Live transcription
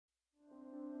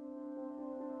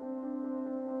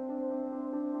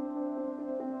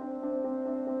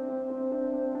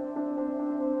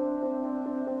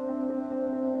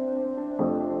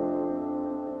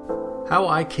How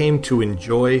I Came to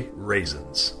Enjoy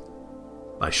Raisins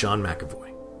by Sean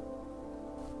McAvoy.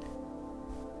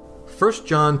 1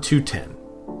 John 2:10.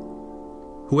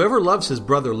 Whoever loves his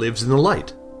brother lives in the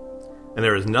light, and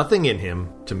there is nothing in him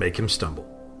to make him stumble.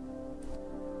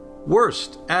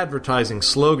 Worst advertising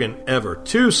slogan ever.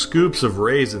 2 scoops of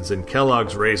raisins in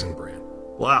Kellogg's Raisin Bran.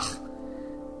 Blah.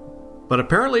 But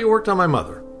apparently it worked on my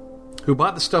mother, who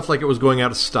bought the stuff like it was going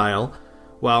out of style,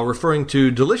 while referring to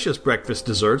delicious breakfast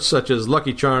desserts such as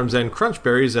Lucky Charms and Crunch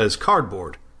Berries as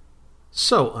cardboard.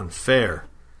 So unfair.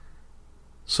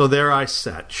 So there I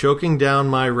sat, choking down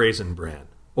my Raisin Bran,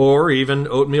 or even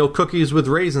oatmeal cookies with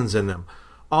raisins in them,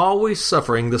 always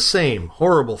suffering the same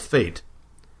horrible fate.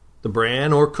 The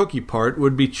bran or cookie part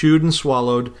would be chewed and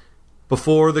swallowed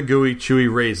before the gooey,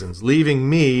 chewy raisins, leaving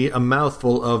me a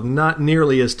mouthful of not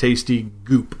nearly as tasty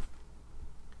goop.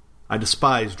 I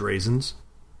despised raisins.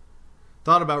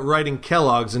 Thought about writing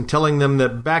Kellogg's and telling them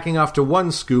that backing off to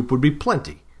 1 scoop would be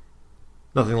plenty.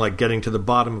 Nothing like getting to the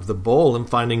bottom of the bowl and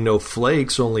finding no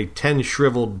flakes, only 10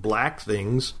 shriveled black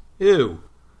things. Ew.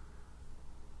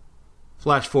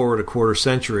 Flash forward a quarter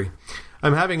century.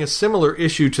 I'm having a similar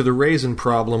issue to the raisin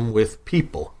problem with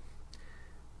people.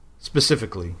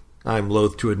 Specifically, I'm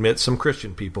loath to admit, some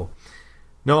Christian people.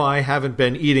 No, I haven't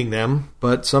been eating them,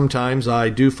 but sometimes I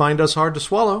do find us hard to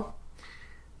swallow.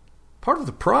 Part of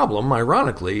the problem,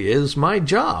 ironically, is my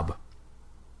job.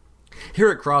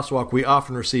 Here at Crosswalk, we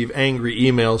often receive angry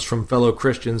emails from fellow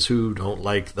Christians who don't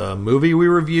like the movie we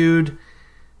reviewed,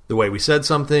 the way we said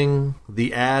something,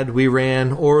 the ad we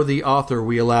ran, or the author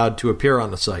we allowed to appear on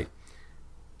the site.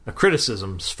 Now,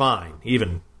 criticism's fine,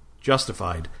 even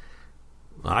justified.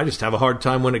 I just have a hard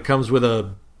time when it comes with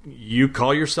a, "You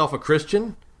call yourself a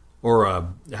Christian?" or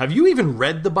a, "Have you even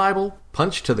read the Bible?"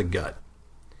 punch to the gut.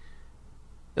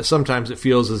 Sometimes it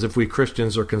feels as if we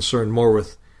Christians are concerned more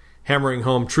with hammering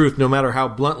home truth, no matter how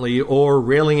bluntly, or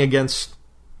railing against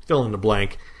fill in the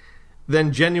blank,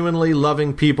 than genuinely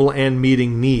loving people and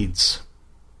meeting needs.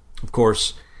 Of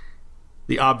course,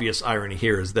 the obvious irony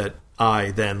here is that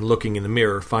I, then, looking in the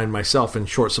mirror, find myself in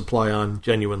short supply on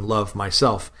genuine love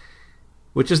myself,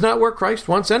 which is not where Christ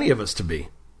wants any of us to be.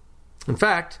 In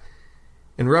fact,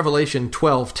 in Revelation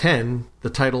 12:10, the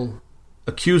title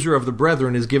 "Accuser of the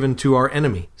Brethren" is given to our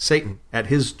enemy, Satan, at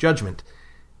his judgment.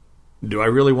 Do I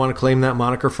really want to claim that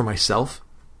moniker for myself?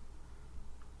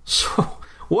 So,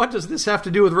 what does this have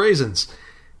to do with raisins?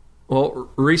 Well,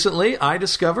 recently I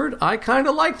discovered I kind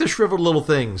of like the shriveled little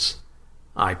things.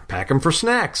 I pack them for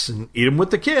snacks and eat them with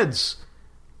the kids.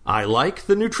 I like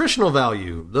the nutritional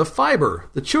value, the fiber,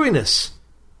 the chewiness.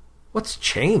 What's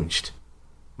changed?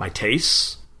 My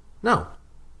tastes? No.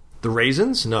 The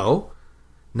raisins? No.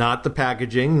 Not the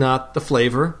packaging, not the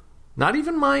flavor, not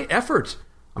even my effort.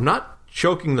 I'm not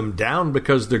choking them down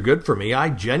because they're good for me. I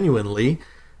genuinely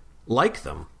like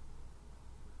them.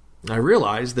 I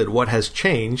realize that what has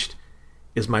changed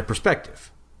is my perspective.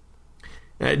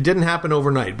 It didn't happen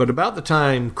overnight, but about the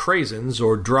time craisins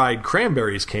or dried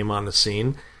cranberries came on the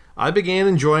scene, I began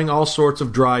enjoying all sorts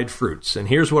of dried fruits, and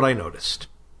here's what I noticed.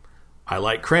 I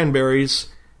like cranberries,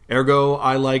 ergo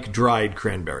I like dried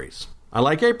cranberries. I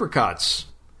like apricots.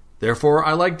 Therefore,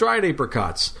 I like dried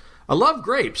apricots. I love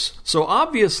grapes, so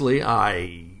obviously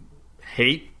I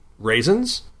hate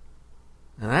raisins.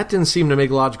 And that didn't seem to make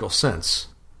logical sense.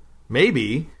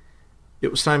 Maybe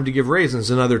it was time to give raisins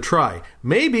another try.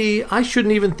 Maybe I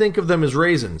shouldn't even think of them as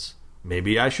raisins.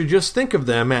 Maybe I should just think of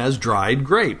them as dried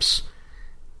grapes.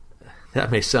 That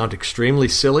may sound extremely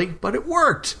silly, but it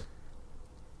worked.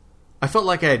 I felt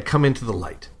like I had come into the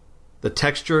light. The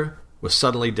texture was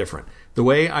suddenly different. The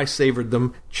way I savored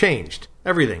them changed.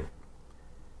 Everything.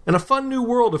 And a fun new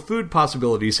world of food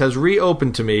possibilities has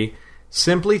reopened to me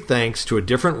simply thanks to a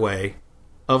different way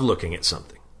of looking at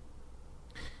something.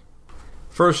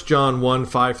 1 John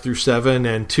 1:5-7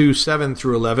 and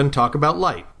 2:7-11 talk about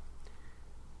light.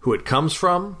 Who it comes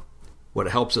from, what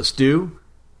it helps us do,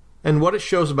 and what it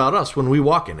shows about us when we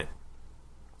walk in it.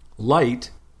 Light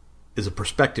is a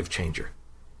perspective changer.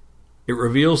 It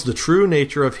reveals the true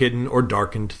nature of hidden or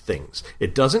darkened things.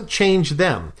 It doesn't change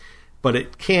them, but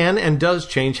it can and does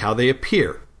change how they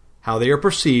appear, how they are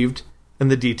perceived, and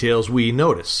the details we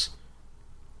notice.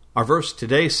 Our verse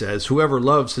today says, "Whoever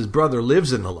loves his brother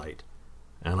lives in the light."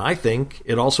 And I think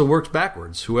it also works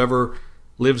backwards. Whoever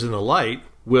lives in the light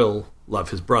will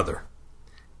love his brother.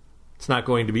 It's not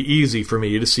going to be easy for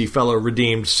me to see fellow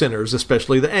redeemed sinners,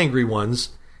 especially the angry ones,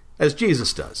 as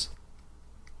Jesus does.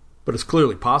 But it's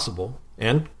clearly possible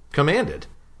and commanded.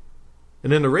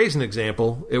 And in the raisin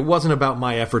example, it wasn't about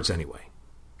my efforts anyway.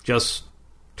 Just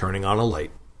turning on a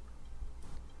light.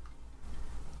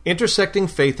 Intersecting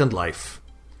faith and life.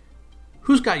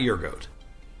 Who's got your goat?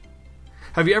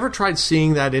 Have you ever tried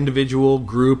seeing that individual,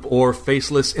 group, or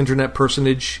faceless internet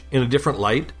personage in a different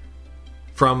light?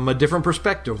 From a different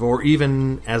perspective, or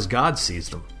even as God sees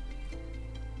them?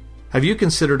 Have you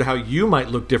considered how you might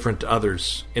look different to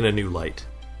others in a new light?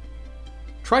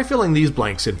 Try filling these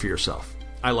blanks in for yourself.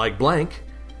 I like blank.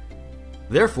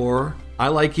 Therefore, I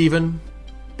like even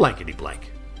blankety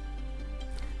blank.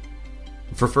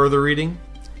 For further reading,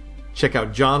 check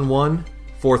out John 1,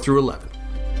 4 through 11.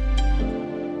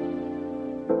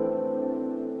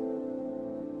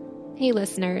 Hey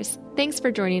listeners, thanks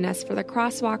for joining us for the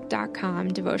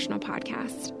Crosswalk.com devotional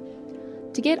podcast.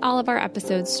 To get all of our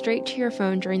episodes straight to your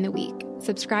phone during the week,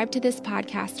 subscribe to this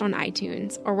podcast on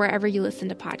iTunes or wherever you listen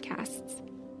to podcasts.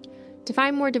 To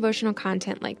find more devotional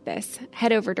content like this,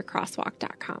 head over to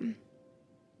Crosswalk.com.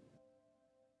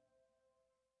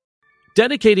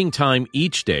 Dedicating time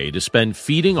each day to spend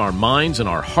feeding our minds and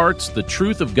our hearts the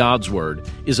truth of God's Word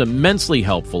is immensely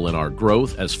helpful in our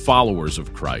growth as followers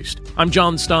of Christ. I'm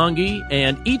John Stange,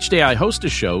 and each day I host a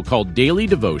show called Daily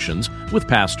Devotions with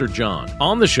Pastor John.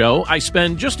 On the show, I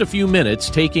spend just a few minutes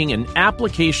taking an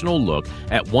applicational look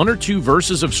at one or two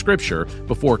verses of Scripture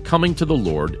before coming to the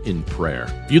Lord in prayer.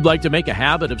 If you'd like to make a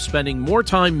habit of spending more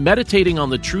time meditating on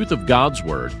the truth of God's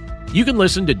Word, you can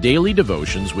listen to Daily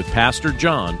Devotions with Pastor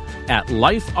John at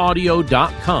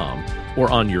lifeaudio.com or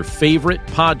on your favorite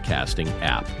podcasting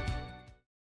app.